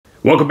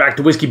Welcome back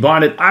to Whiskey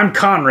Bonded. I'm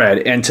Conrad,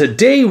 and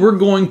today we're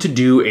going to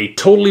do a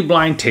totally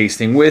blind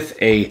tasting with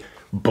a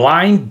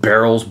Blind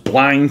Barrels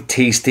blind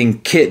tasting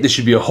kit. This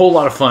should be a whole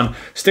lot of fun.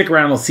 Stick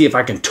around, let's see if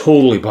I can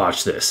totally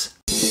botch this.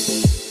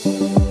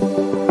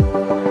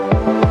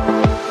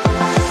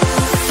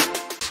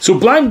 So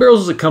Blind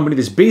Barrels is a company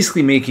that's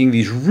basically making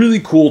these really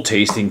cool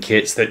tasting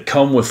kits that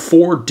come with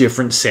 4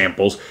 different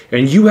samples,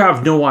 and you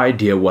have no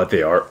idea what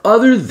they are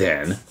other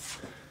than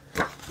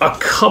a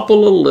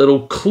couple of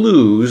little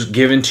clues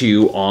given to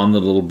you on the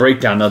little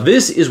breakdown. Now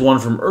this is one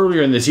from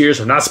earlier in this year,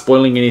 so I'm not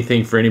spoiling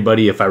anything for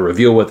anybody if I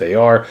reveal what they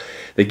are.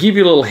 They give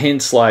you little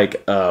hints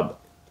like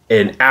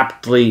an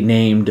aptly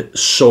named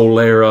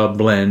Solera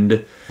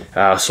blend.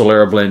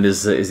 Solera blend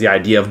is the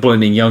idea of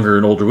blending younger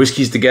and older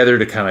whiskeys together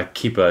to kind of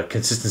keep a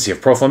consistency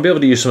of profile and be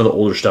able to use some of the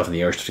older stuff and the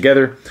younger stuff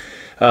together.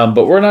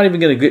 But we're not even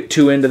going to get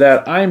too into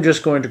that. I'm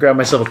just going to grab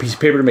myself a piece of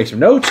paper to make some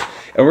notes,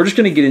 and we're just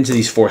going to get into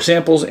these 4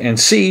 samples and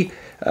see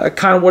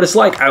kind of what it's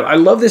like. I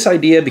love this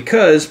idea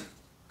because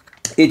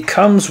it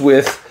comes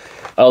with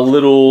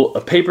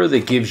a paper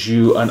that gives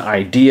you an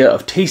idea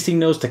of tasting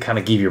notes to kind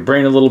of give your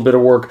brain a little bit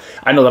of work.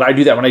 I know that I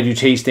do that when I do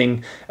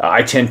tasting.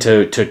 I tend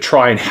to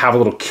try and have a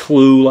little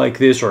clue like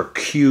this or a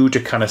cue to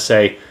kind of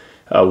say,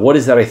 what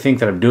is that I think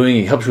that I'm doing?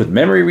 It helps with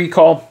memory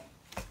recall.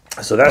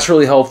 So that's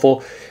really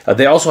helpful.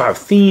 They also have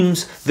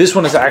themes. This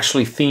one is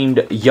actually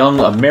themed Young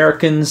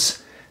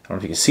Americans. I don't know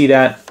if you can see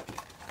that.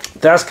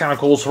 That's kind of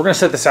cool. So we're going to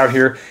set this out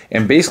here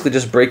and basically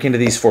just break into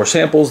these 4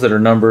 samples that are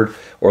numbered,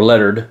 or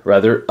lettered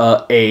rather,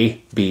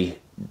 A, B,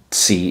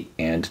 C,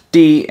 and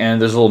D.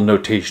 And there's a little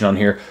notation on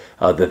here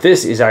that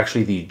this is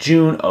actually the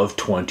June of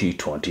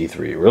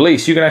 2023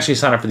 release. You can actually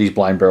sign up for these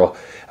Blind Barrel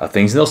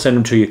things, and they'll send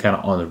them to you kind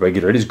of on the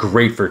regular. It is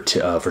great for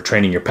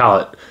training your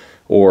palate,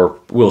 or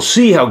we'll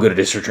see how good it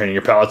is for training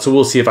your palate. So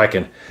we'll see if I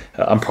can,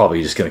 I'm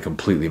probably just going to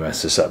completely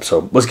mess this up.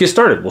 So let's get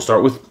started. We'll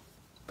start with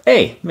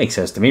A. Makes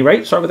sense to me,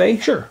 right? Start with A?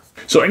 Sure.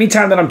 So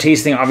anytime that I'm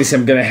tasting, obviously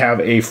I'm going to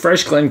have a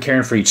fresh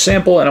Glencairn for each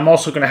sample, and I'm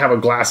also going to have a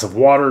glass of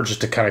water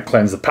just to kind of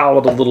cleanse the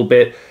palate a little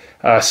bit.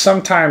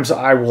 Sometimes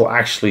I will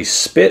actually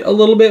spit a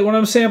little bit when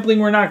I'm sampling.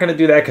 We're not going to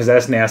do that because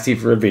that's nasty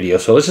for a video.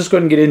 So let's just go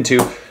ahead and get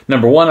into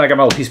number 1. I got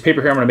my little piece of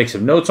paper here I'm going to make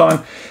some notes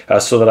on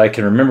so that I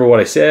can remember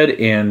what I said.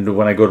 And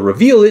when I go to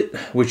reveal it,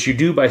 which you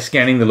do by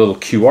scanning the little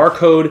QR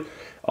code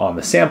on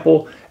the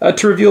sample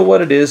to reveal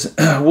what it is,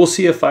 we'll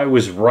see if I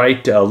was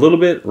right a little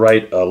bit,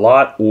 right a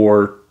lot,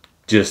 or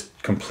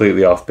just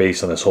completely off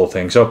base on this whole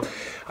thing. So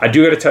I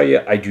do got to tell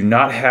you, I do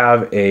not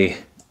have a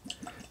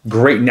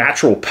great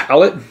natural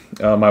palate.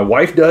 My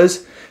wife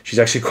does. She's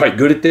actually quite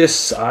good at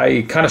this.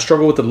 I kind of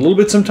struggle with it a little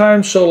bit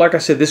sometimes. So like I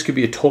said, this could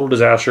be a total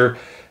disaster,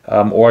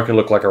 or I could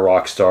look like a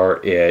rock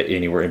star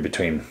anywhere in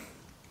between.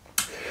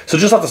 So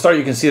just off the start,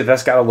 you can see that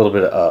that's got a little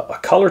bit of a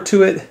color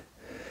to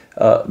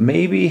it.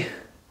 Maybe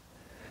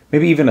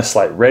even a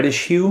slight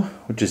reddish hue,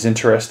 which is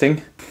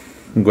interesting.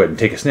 Go ahead and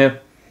take a sniff.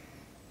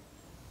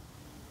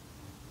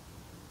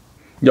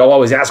 Y'all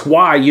always ask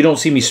why you don't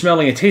see me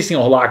smelling and tasting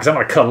a whole lot, because I'm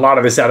going to cut a lot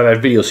of this out of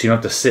that video so you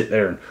don't have to sit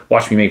there and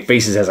watch me make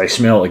faces as I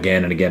smell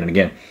again and again and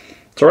again.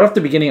 So right off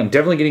the beginning, I'm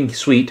definitely getting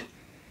sweet,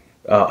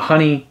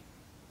 honey,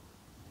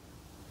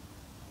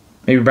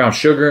 maybe brown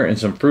sugar, and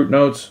some fruit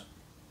notes.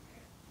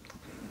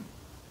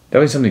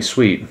 Definitely something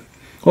sweet.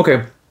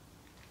 Okay.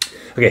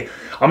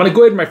 I'm going to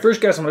go ahead, my first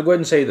guess, I'm going to go ahead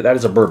and say that that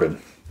is a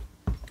bourbon.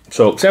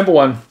 So sample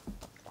 1,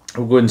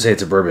 we'll go ahead and say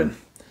it's a bourbon.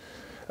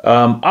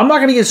 I'm not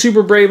going to get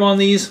super brave on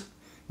these.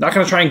 Not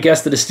going to try and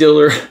guess the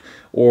distiller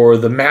or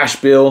the mash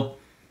bill.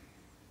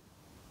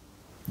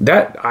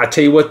 That, I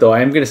tell you what though,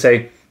 I am going to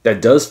say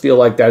that does feel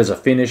like that is a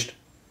finished.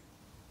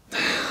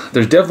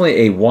 There's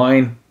definitely a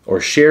wine or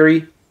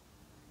sherry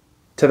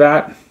to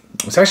that.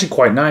 It's actually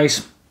quite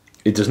nice.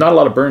 There's not a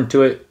lot of burn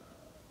to it.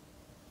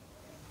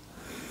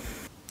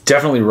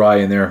 Definitely rye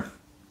in there.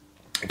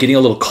 Getting a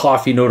little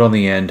coffee note on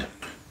the end.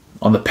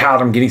 On the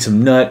palate, I'm getting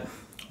some nut,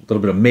 a little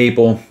bit of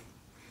maple,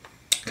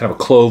 kind of a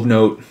clove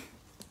note.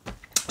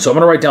 So I'm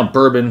going to write down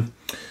bourbon.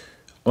 I'm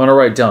going to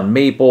write down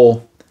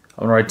maple.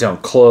 I'm going to write down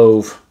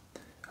clove.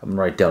 I'm going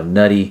to write down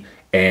nutty,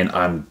 and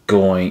I'm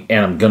going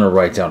to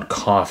write down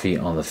coffee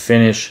on the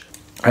finish.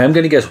 I'm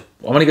going to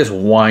guess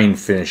wine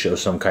finish of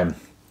some kind.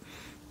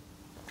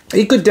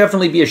 It could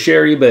definitely be a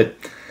sherry, but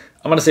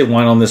I'm going to say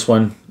wine on this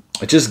one.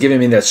 It's just giving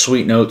me that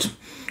sweet note.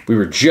 We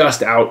were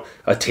just out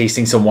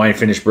tasting some wine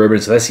finished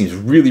bourbon, so that seems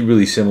really,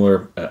 really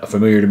similar,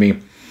 familiar to me.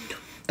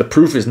 The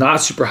proof is not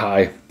super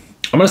high.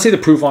 I'm going to say the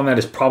proof on that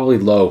is probably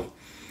low,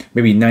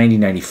 maybe 90,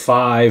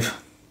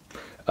 95.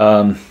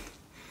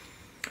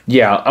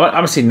 Yeah, I'm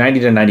going to say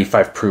 90 to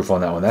 95 proof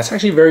on that one. That's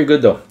actually very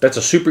good, though. That's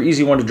a super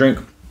easy one to drink.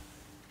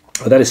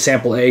 That is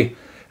sample A.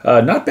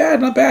 Not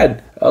bad, not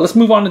bad. Let's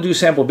move on to do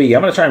sample B.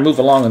 I'm going to try and move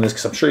along on this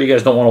because I'm sure you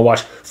guys don't want to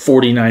watch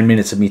 49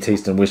 minutes of me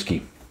tasting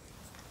whiskey.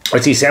 I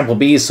see sample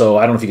B, so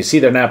I don't know if you can see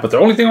that or not, but the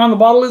only thing on the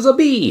bottle is a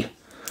B.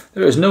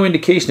 There is no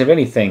indication of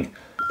anything.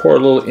 Pour a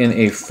little in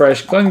a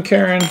fresh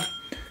Glencairn.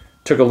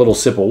 Took a little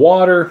sip of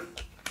water.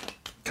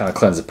 Kind of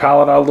cleanse the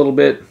palate out a little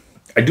bit.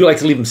 I do like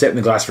to leave them set in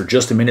the glass for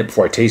just a minute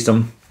before I taste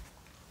them.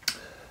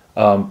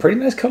 Pretty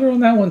nice color on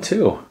that one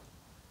too.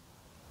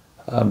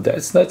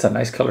 That's a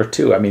nice color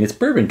too. I mean, it's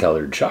bourbon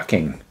colored.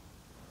 Shocking.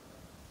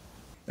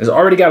 It's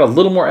already got a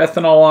little more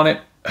ethanol on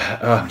it.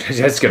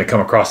 That's going to come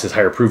across as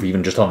higher proof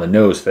even just on the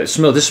nose. This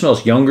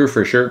smells younger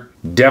for sure.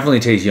 Definitely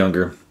tastes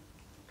younger.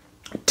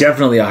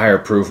 Definitely a higher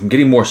proof. I'm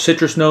getting more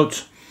citrus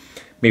notes.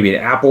 Maybe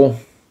an apple.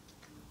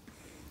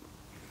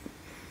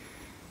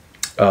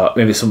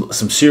 Maybe some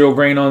cereal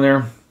grain on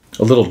there.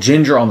 A little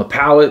ginger on the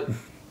palate.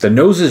 The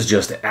nose is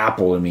just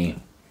apple to me.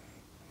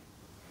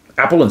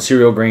 Apple and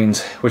cereal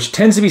grains, which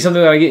tends to be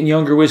something that I get in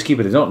younger whiskey,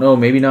 but I don't know,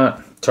 maybe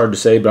not. It's hard to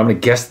say, but I'm going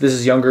to guess this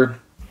is younger.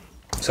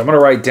 So I'm going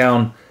to write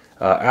down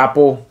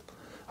apple.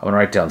 I'm going to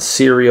write down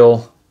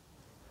cereal.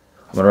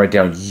 I'm going to write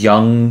down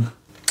young.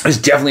 It's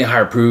definitely a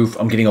higher proof.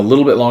 I'm getting a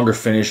little bit longer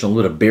finish and a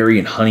little bit of berry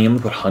and honey. I'm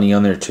going to put honey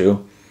on there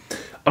too.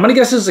 I'm going to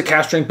guess this is a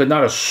calf strength, but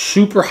not a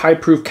super high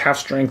proof calf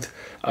strength.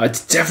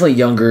 It's definitely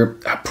younger.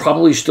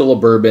 Probably still a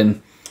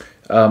bourbon.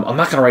 I'm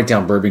not going to write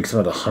down bourbon because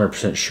I'm not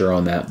 100% sure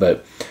on that,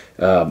 but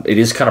it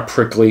is kind of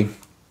prickly.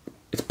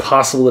 It's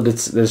possible that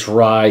it's this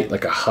rye,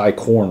 like a high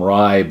corn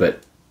rye,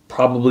 but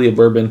probably a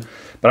bourbon.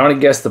 But I'm going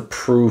to guess the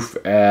proof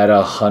at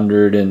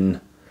 100 and...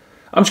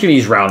 I'm just going to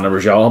use round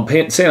numbers, y'all.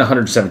 I'm saying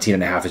 117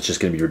 and a half. It's just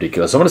going to be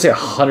ridiculous. So I'm going to say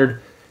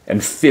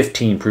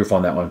 115 proof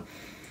on that one.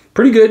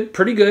 Pretty good,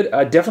 pretty good.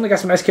 Definitely got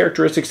some nice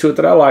characteristics to it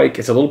that I like.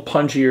 It's a little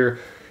punchier.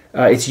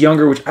 It's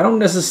younger, which I don't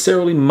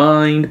necessarily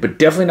mind, but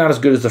definitely not as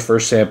good as the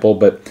first sample.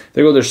 But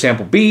there goes their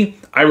sample B.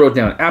 I wrote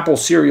down apple,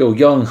 cereal,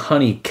 young,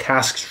 honey,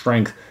 cask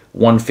strength,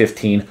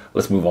 115.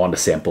 Let's move on to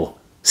sample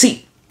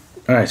C.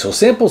 All right, so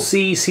sample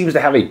C seems to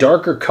have a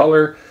darker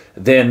color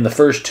than the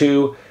first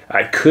two.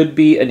 It could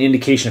be an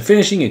indication of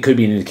finishing. It could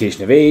be an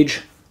indication of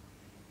age.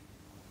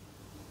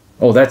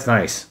 Oh, that's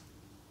nice.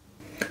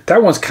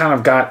 That one's kind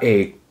of got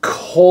a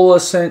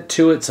cola scent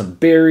to it, some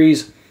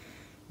berries, a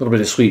little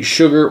bit of sweet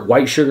sugar,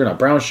 white sugar, not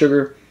brown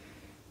sugar.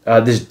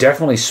 This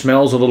definitely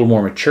smells a little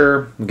more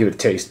mature. I'll give it a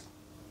taste.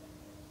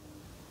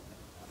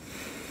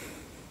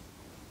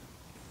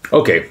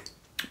 Okay,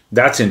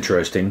 that's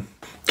interesting.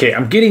 Okay,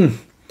 I'm getting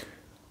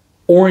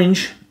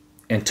orange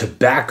and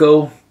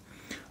tobacco.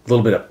 A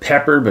little bit of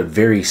pepper, but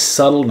very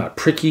subtle, not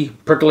prickly.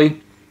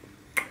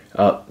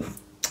 The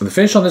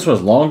finish on this one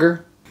is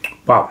longer.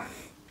 Wow,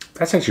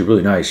 that's actually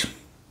really nice.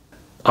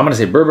 I'm going to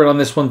say bourbon on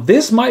this one.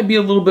 This might be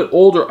a little bit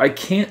older. I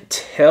can't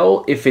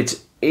tell if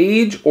it's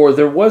age or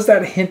there was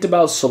that hint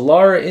about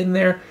Solara in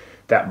there.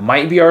 That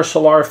might be our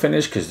Solara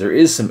finish because there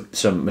is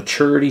some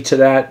maturity to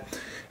that.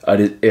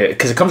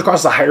 Because it comes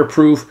across as a higher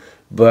proof,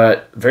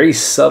 but very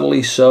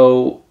subtly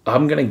so.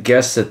 I'm going to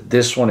guess that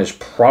this one is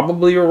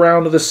probably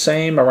around the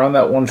same, around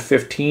that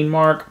 115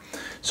 mark.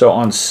 So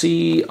on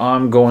C,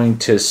 I'm going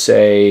to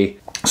say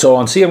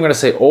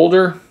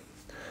older.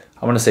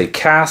 I'm going to say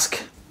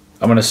cask.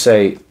 I'm going to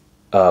say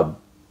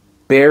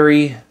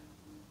berry,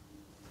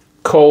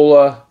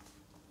 cola,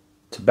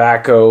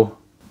 tobacco.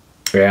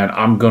 And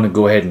I'm going to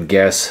go ahead and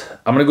guess.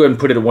 I'm going to go ahead and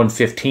put it at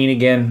 115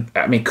 again.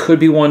 I mean, it could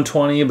be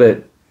 120,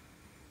 but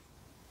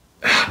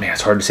man,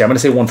 it's hard to say. I'm going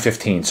to say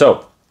 115.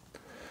 So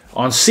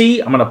on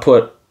C, I'm going to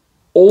put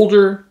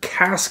older,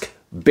 cask,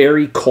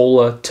 berry,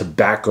 cola,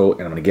 tobacco,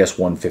 and I'm going to guess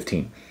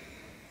 115.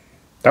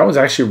 That was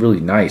actually really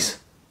nice.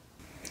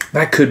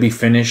 That could be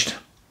finished.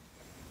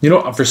 You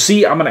know, for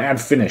C, I'm going to add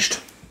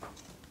finished.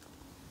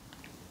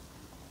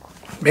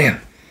 Man,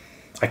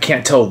 I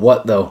can't tell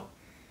what, though.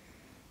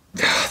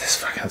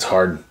 That's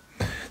hard.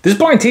 This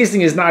blind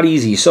tasting is not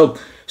easy. So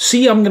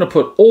C, I'm going to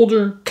put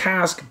older,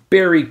 cask,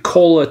 berry,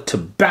 cola,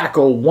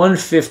 tobacco,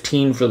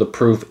 115 for the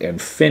proof,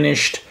 and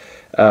finished.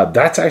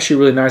 That's actually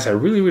really nice. I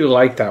really, really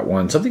like that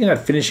one. Something in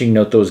that finishing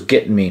note, though, is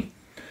getting me.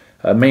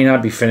 May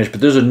not be finished,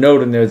 but there's a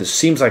note in there that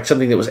seems like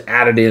something that was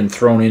added in,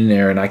 thrown in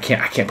there, and I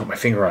can't put my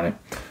finger on it.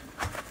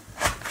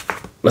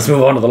 Let's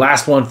move on to the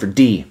last one for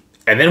D,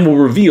 and then we'll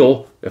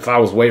reveal if I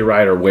was way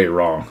right or way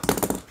wrong.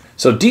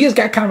 So D has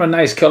got kind of a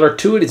nice color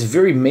to it. It's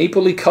very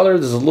mapley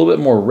colored. There's a little bit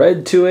more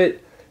red to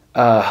it.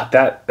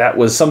 That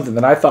was something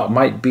that I thought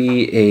might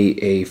be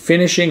a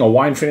finishing, a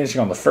wine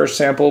finishing on the first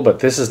sample, but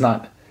this is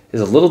a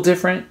little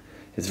different.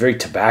 It's very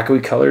tobacco-y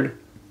colored.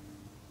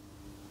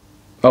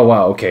 Oh,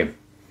 wow, okay.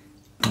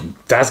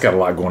 That's got a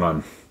lot going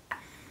on.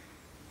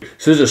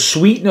 So there's a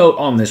sweet note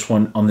on this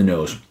one on the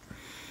nose.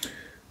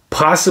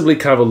 Possibly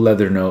kind of a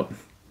leather note.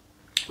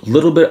 A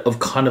little bit of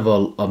kind of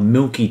a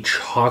milky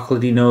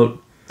chocolatey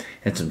note.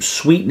 And some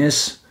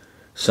sweetness.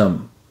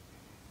 Some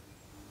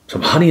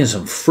honey and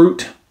some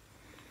fruit.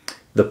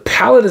 The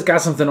palate has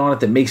got something on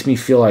it that makes me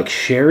feel like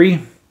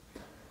sherry.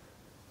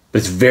 But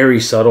it's very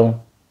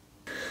subtle.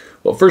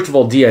 Well, first of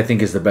all, D, I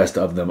think, is the best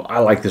of them. I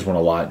like this one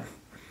a lot.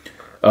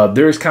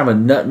 There is kind of a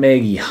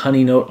nutmeggy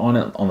honey note on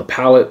it, on the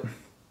palate.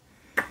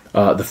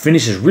 The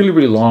finish is really,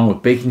 really long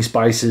with baking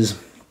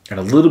spices and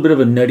a little bit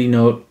of a nutty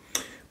note.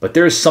 But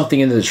there is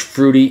something in there that's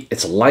fruity.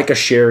 It's like a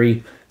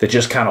sherry that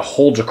just kind of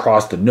holds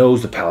across the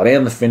nose, the palate,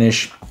 and the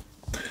finish.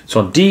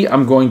 So on D,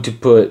 I'm going to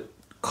put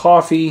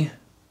coffee,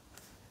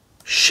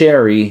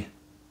 sherry,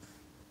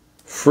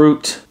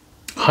 fruit,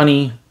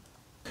 honey,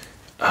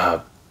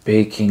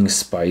 Baking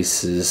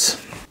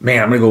spices.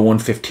 Man, I'm going to go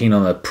 115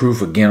 on the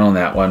proof again on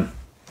that one.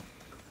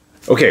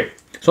 Okay,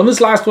 so on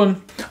this last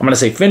one, I'm going to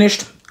say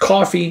finished,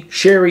 coffee,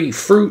 sherry,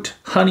 fruit,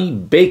 honey,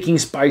 baking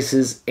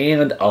spices,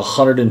 and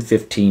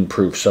 115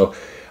 proof. So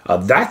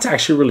that's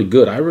actually really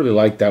good. I really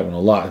like that one a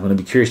lot. I'm going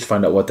to be curious to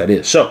find out what that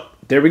is. So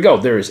there we go.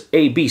 There is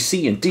A, B,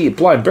 C, and D at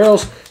Blind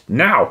Barrels.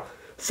 Now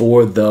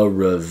for the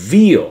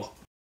reveal.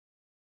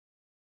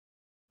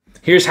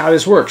 Here's how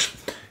this works.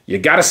 You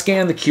got to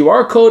scan the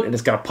QR code and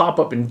it's got to pop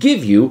up and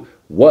give you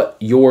what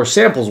your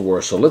samples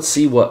were. So let's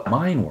see what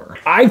mine were.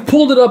 I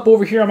pulled it up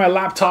over here on my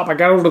laptop. I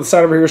got it over to the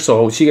side over here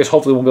so you guys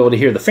hopefully won't be able to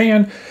hear the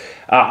fan.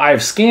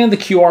 I've scanned the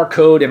QR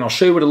code and I'll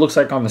show you what it looks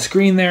like on the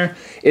screen there.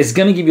 It's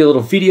going to give you a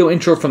little video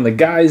intro from the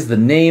guys, the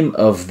name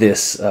of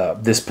this,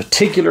 this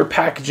particular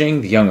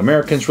packaging, the Young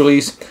Americans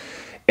release.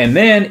 And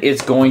then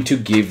it's going to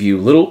give you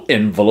little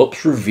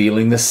envelopes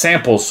revealing the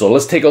samples. So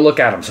let's take a look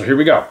at them. So here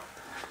we go.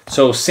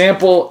 So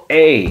sample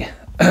A.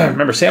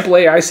 Remember sample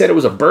A, I said it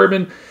was a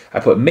bourbon.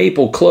 I put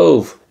maple,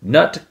 clove,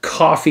 nut,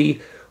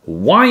 coffee,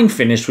 wine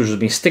finish, which was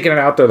me sticking it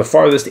out there the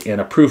farthest, and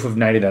a proof of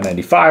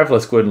 99.95.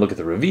 Let's go ahead and look at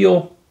the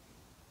reveal.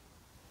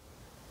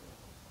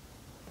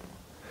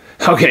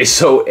 Okay,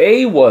 so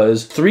A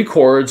was 3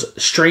 chords,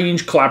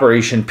 strange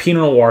collaboration,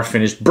 Pinot Noir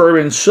finished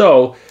bourbon.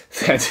 So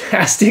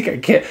fantastic. I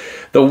get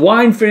the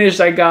wine finish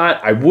I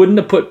got. I wouldn't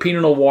have put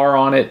Pinot Noir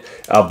on it,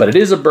 but it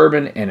is a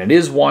bourbon and it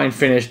is wine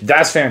finished.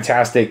 That's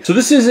fantastic. So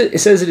this is it. It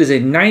says it is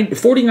a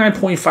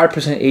 49.5%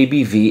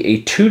 ABV,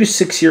 a 2 to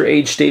 6 year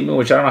age statement,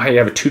 which I don't know how you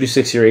have a 2 to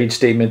 6 year age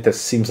statement. That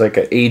seems like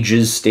an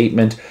ages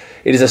statement.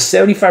 It is a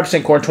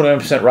 75% corn,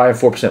 21% rye, and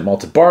 4%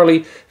 malted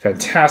barley.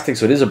 Fantastic.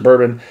 So it is a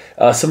bourbon.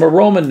 Some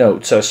aroma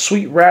notes: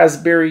 sweet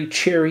raspberry,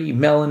 cherry,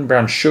 melon,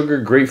 brown sugar,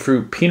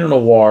 grapefruit, Pinot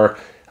Noir.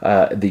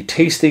 The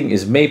tasting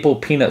is maple,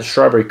 peanut,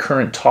 strawberry,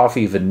 currant,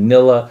 toffee,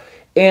 vanilla,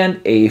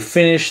 and a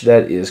finish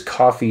that is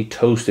coffee,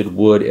 toasted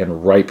wood,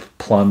 and ripe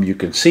plum. You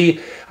can see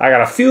I got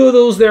a few of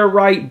those there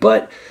right,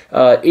 but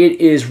it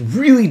is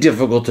really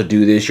difficult to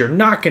do this. You're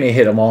not going to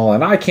hit them all,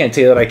 and I can't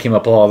tell you that I came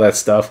up with all that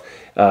stuff.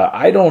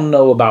 I don't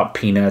know about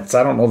peanuts.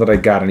 I don't know that I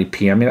got any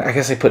pea. I mean, I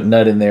guess I put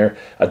nut in there.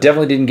 I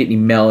definitely didn't get any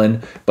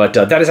melon, but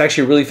that is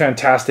actually really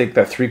fantastic.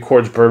 That 3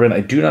 chords bourbon. I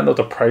do not know what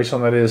the price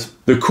on that is.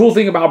 The cool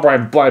thing about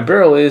Blind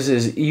Barrel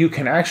is you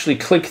can actually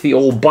click the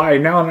old buy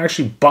now and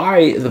actually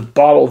buy the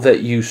bottle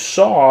that you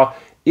saw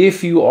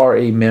if you are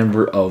a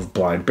member of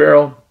Blind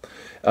Barrel.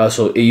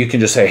 So you can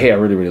just say, hey, I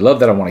really, really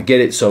love that. I want to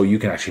get it. So you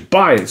can actually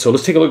buy it. So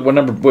let's take a look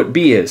at what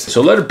B is.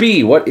 So letter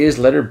B, what is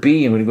letter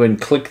B? I'm going to go ahead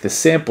and click the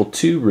sample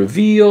to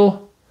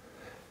reveal.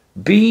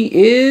 B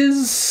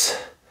is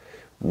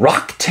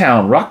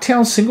Rocktown.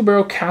 Rocktown single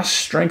barrel cask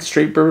strength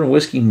straight bourbon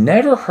whiskey.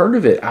 Never heard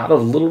of it. Out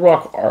of Little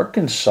Rock,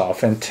 Arkansas.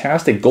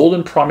 Fantastic.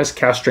 Golden Promise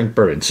cask strength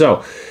bourbon.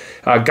 So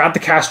got the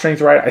cask strength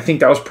right. I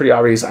think that was pretty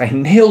obvious. I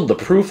nailed the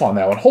proof on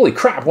that one. Holy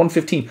crap,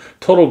 115.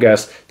 Total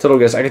guess. Total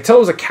guess. I could tell it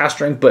was a cask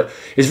strength, but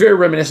it's very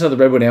reminiscent of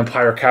the Redwood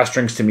Empire cask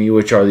strengths to me,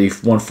 which are the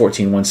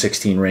 114,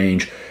 116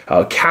 range.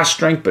 Cask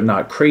strength, but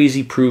not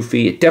crazy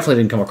proofy. It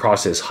definitely didn't come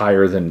across as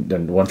higher than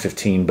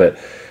 115, but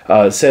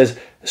it says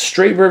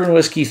straight bourbon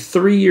whiskey,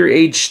 3 year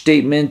age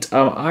statement.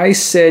 I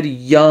said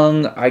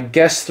young. I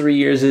guess 3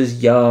 years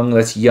is young.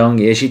 That's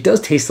young-ish. It does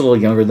taste a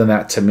little younger than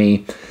that to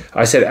me.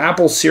 I said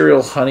apple,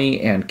 cereal,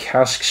 honey, and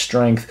cask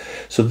strength.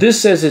 So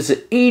this says it's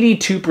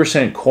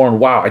 82% corn.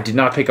 Wow, I did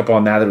not pick up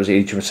on that. It was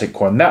 82%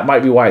 corn. That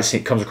might be why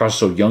it comes across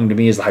so young to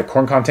me, is the high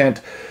corn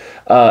content.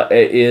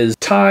 It is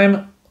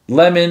thyme,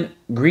 lemon,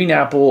 green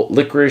apple,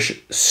 licorice,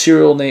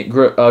 cereal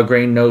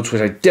grain notes,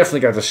 which I definitely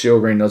got the cereal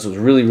grain notes. It was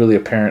really, really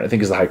apparent, I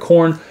think, is the high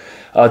corn.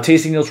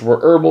 Tasting notes were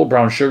herbal,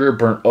 brown sugar,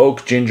 burnt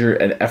oak, ginger,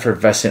 and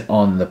effervescent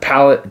on the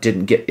palate.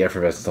 Didn't get the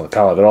effervescence on the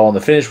palate at all. And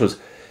the finish was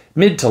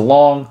mid to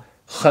long,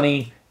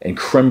 honey, and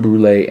creme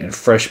brulee and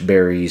fresh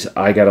berries.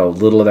 I got a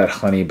little of that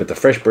honey, but the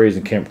fresh berries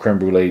and creme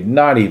brulee,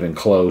 not even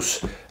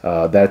close.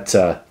 I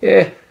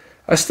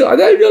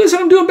realize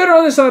I'm doing better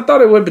on this than I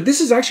thought I would, but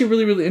this is actually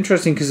really, really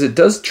interesting because it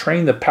does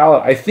train the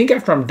palate. I think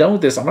after I'm done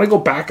with this, I'm going to go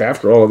back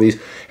after all of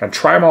these and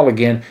try them all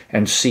again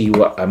and see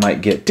what I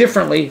might get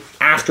differently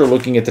after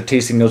looking at the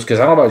tasting notes,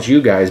 because I don't know about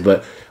you guys,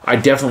 but I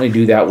definitely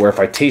do that where if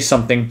I taste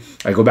something,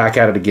 I go back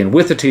at it again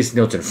with the tasting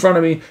notes in front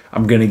of me,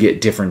 I'm going to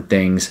get different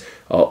things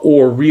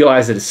or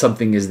realize that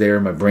something is there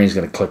and my brain's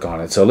going to click on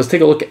it. So let's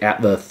take a look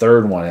at the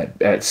third one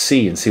at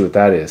C and see what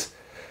that is.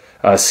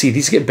 C,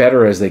 these get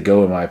better as they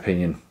go, in my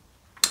opinion.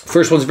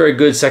 First one's very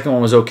good. Second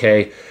one was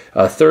okay.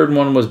 Third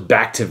one was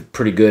back to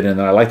pretty good. And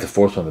then I like the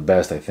fourth one the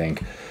best, I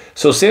think.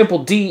 So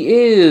sample D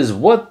is,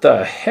 what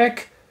the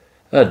heck?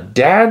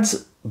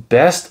 Dad's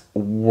Best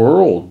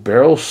World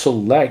Barrel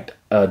Select.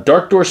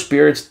 Dark Door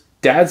Spirits,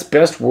 Dad's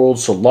Best World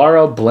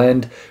Solara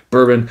Blend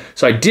Bourbon.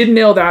 So I did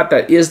nail that.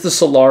 That is the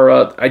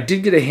Solara. I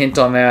did get a hint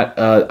on that.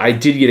 I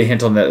did get a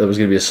hint on that there was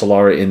going to be a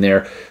Solara in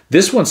there.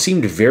 This one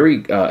seemed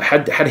very,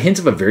 had hints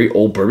of a very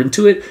old bourbon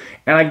to it.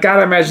 And I got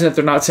to imagine that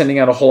they're not sending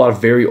out a whole lot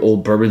of very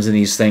old bourbons in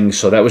these things.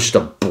 So that was just a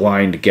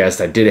blind guess.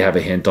 I did have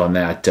a hint on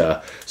that.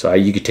 So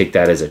you could take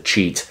that as a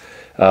cheat.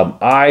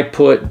 I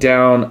put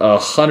down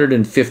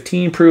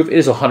 115 proof. It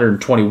is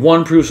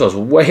 121 proof, so I was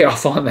way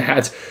off on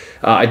that.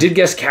 I did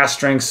guess cask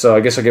strength, so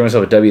I guess I'll give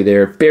myself a W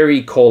there.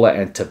 Berry, cola,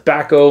 and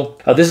tobacco.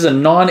 This is a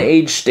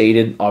non-age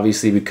stated,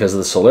 obviously because of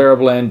the Solera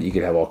blend. You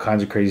could have all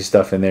kinds of crazy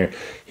stuff in there.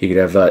 You could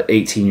have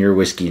 18-year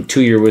whiskey and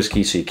 2-year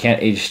whiskey, so you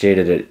can't age state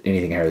it at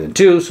anything higher than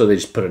 2, so they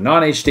just put a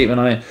non-age statement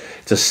on it.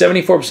 It's a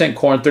 74%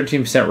 corn,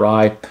 13%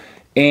 rye,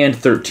 and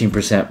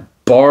 13%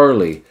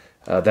 barley.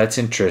 That's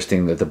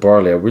interesting that the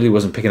barley, I really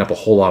wasn't picking up a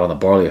whole lot on the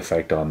barley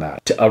effect on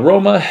that.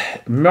 Aroma,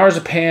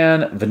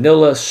 marzipan,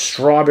 vanilla,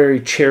 strawberry,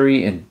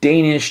 cherry, and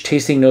Danish.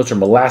 Tasting notes are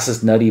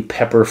molasses, nutty,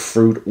 pepper,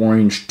 fruit,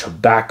 orange,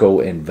 tobacco,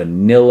 and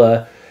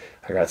vanilla.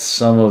 I got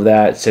some of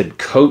that. It said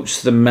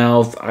coats the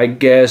mouth, I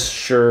guess,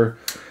 sure.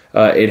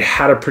 It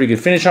had a pretty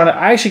good finish on it.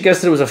 I actually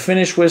guessed that it was a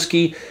finished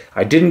whiskey.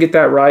 I didn't get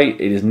that right.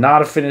 It is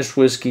not a finished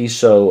whiskey,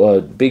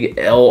 so big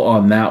L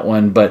on that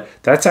one. But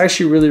that's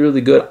actually really,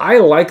 really good. I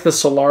like the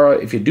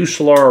Solara. If you do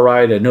Solara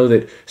right, I know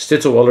that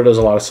Stitzel-Weller does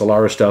a lot of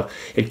Solara stuff.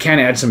 It can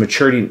add some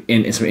maturity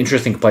and some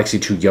interesting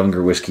complexity to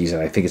younger whiskeys,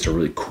 and I think it's a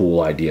really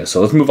cool idea.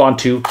 So let's move on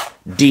to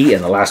D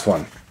and the last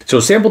one. So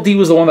sample D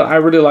was the one that I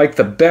really liked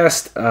the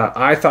best.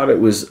 I thought it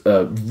was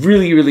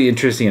really, really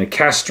interesting in a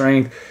cask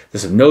strength.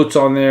 There's some notes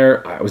on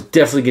there. I was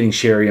definitely getting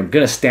sherry. I'm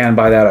going to stand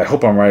by that. I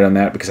hope I'm right on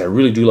that because I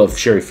really do love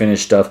sherry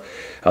finish stuff.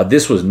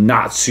 This was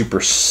not super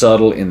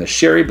subtle in the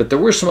sherry, but there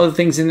were some other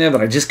things in there that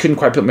I just couldn't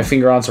quite put my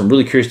finger on, so I'm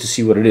really curious to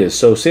see what it is.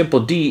 So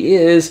sample D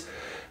is,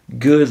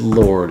 good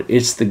Lord,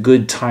 it's the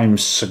Good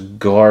Times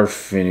cigar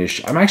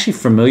finish. I'm actually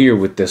familiar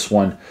with this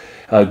one.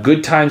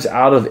 Good Times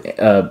out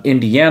of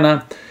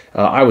Indiana.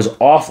 I was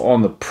off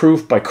on the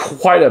proof by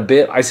quite a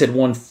bit. I said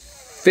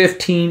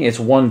 115. It's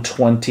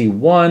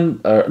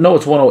 121. No,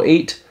 it's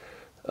 108.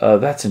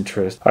 That's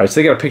interesting. All right,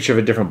 so they got a picture of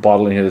a different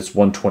bottle in here that's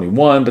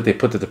 121, but they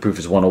put that the proof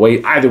is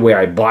 108. Either way,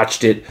 I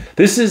botched it.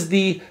 This is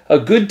the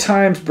Good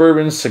Times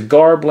Bourbon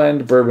Cigar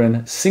Blend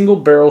Bourbon Single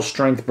Barrel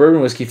Strength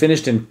Bourbon Whiskey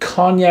finished in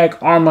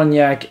Cognac,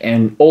 Armagnac,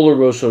 and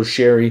Oloroso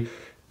Sherry.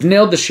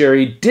 Nailed the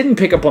sherry. Didn't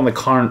pick up on the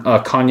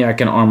Cognac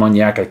and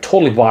Armagnac. I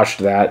totally botched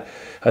that.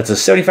 It's a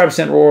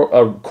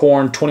 75%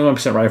 corn,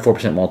 21% rye,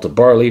 4% malted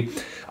barley.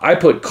 I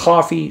put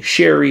coffee,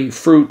 sherry,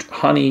 fruit,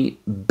 honey,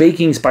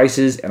 baking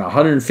spices, and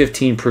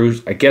 115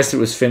 proofs. I guess it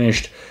was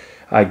finished.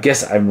 I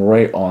guess I'm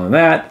right on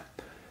that.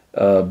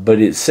 But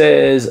it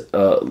says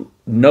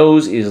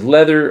nose is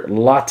leather,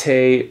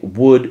 latte,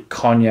 wood,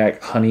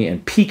 cognac, honey,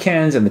 and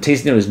pecans. And the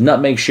tasting note is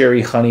nutmeg,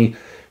 sherry, honey,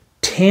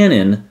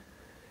 tannin,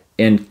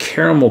 and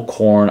caramel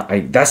corn.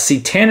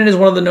 Tannin is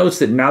one of the notes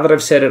that now that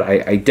I've said it,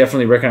 I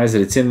definitely recognize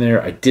that it's in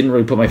there. I didn't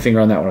really put my finger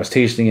on that when I was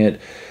tasting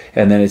it.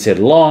 And then it said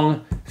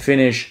long,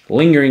 finish,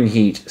 lingering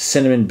heat,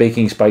 cinnamon,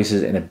 baking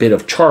spices, and a bit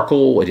of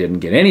charcoal. I didn't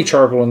get any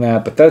charcoal in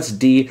that, but that's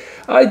D.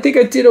 I think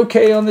I did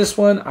okay on this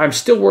one. I'm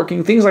still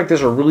working. Things like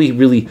this are really,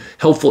 really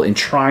helpful in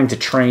trying to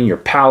train your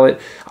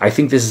palate. I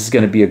think this is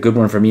going to be a good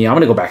one for me. I'm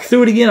going to go back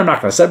through it again. I'm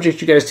not going to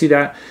subject you guys to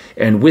that.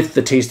 And with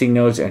the tasting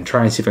notes and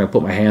try and see if I can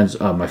put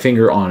my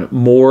finger on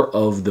more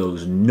of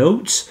those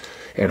notes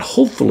and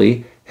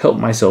hopefully help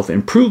myself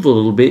improve a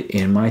little bit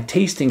in my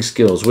tasting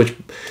skills, which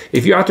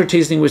if you're out there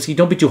tasting whiskey,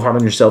 don't be too hard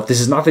on yourself. This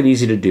is not that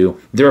easy to do.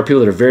 There are people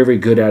that are very, very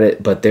good at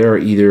it, but they are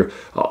either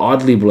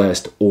oddly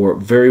blessed or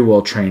very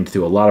well trained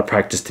through a lot of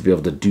practice to be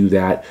able to do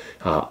that.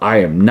 I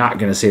am not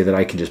going to say that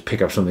I can just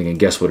pick up something and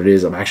guess what it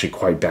is. I'm actually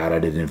quite bad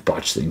at it and have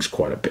botched things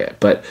quite a bit.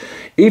 But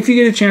if you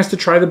get a chance to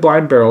try the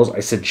blind barrels, I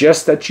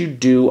suggest that you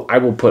do. I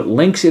will put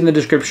links in the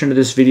description of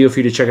this video for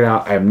you to check it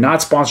out. I am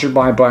not sponsored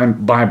by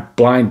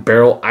Blind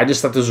Barrel. I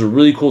just thought this was a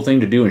really cool thing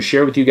to do and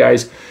share with you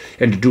guys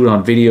and to do it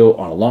on video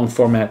on a long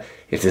format.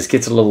 If this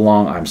gets a little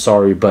long, I'm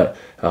sorry, but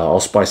I'll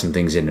spice some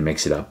things in to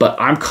mix it up. But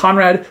I'm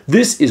Conrad.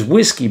 This is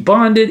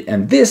Whiskeybonded,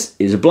 and this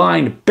is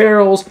Blind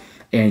Barrels.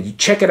 And you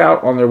check it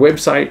out on their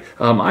website.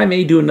 I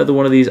may do another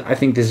one of these. I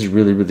think this is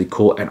really, really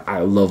cool, and I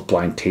love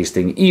blind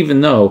tasting,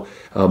 even though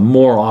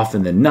more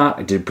often than not,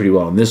 I did pretty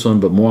well on this one,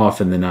 but more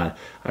often than not,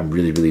 I'm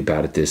really, really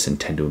bad at this and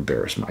tend to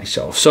embarrass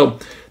myself. So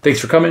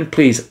thanks for coming.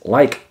 Please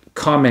like,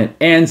 comment,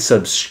 and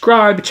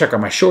subscribe. Check out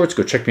my shorts.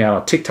 Go check me out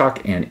on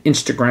TikTok and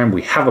Instagram.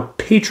 We have a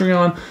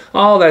Patreon.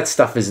 All that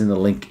stuff is in the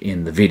link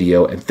in the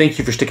video. And thank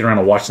you for sticking around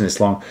and watching this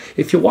long.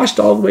 If you watched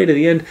all the way to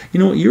the end, you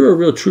know what? You're a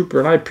real trooper,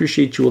 and I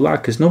appreciate you a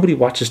lot because nobody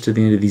watches to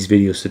the end of these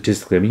videos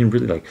statistically. I mean,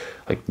 really,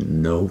 like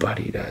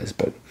nobody does.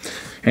 But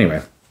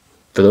anyway,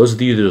 for those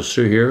of you that are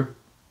still here,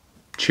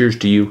 cheers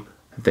to you,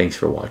 and thanks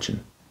for watching.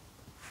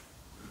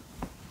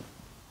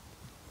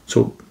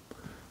 So,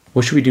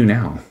 what should we do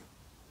now?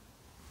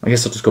 I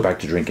guess I'll just go back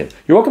to drinking.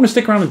 You're welcome to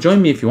stick around and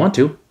join me if you want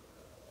to.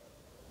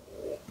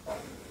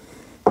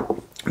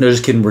 No,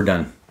 just kidding. We're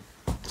done.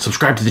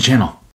 Subscribe to the channel.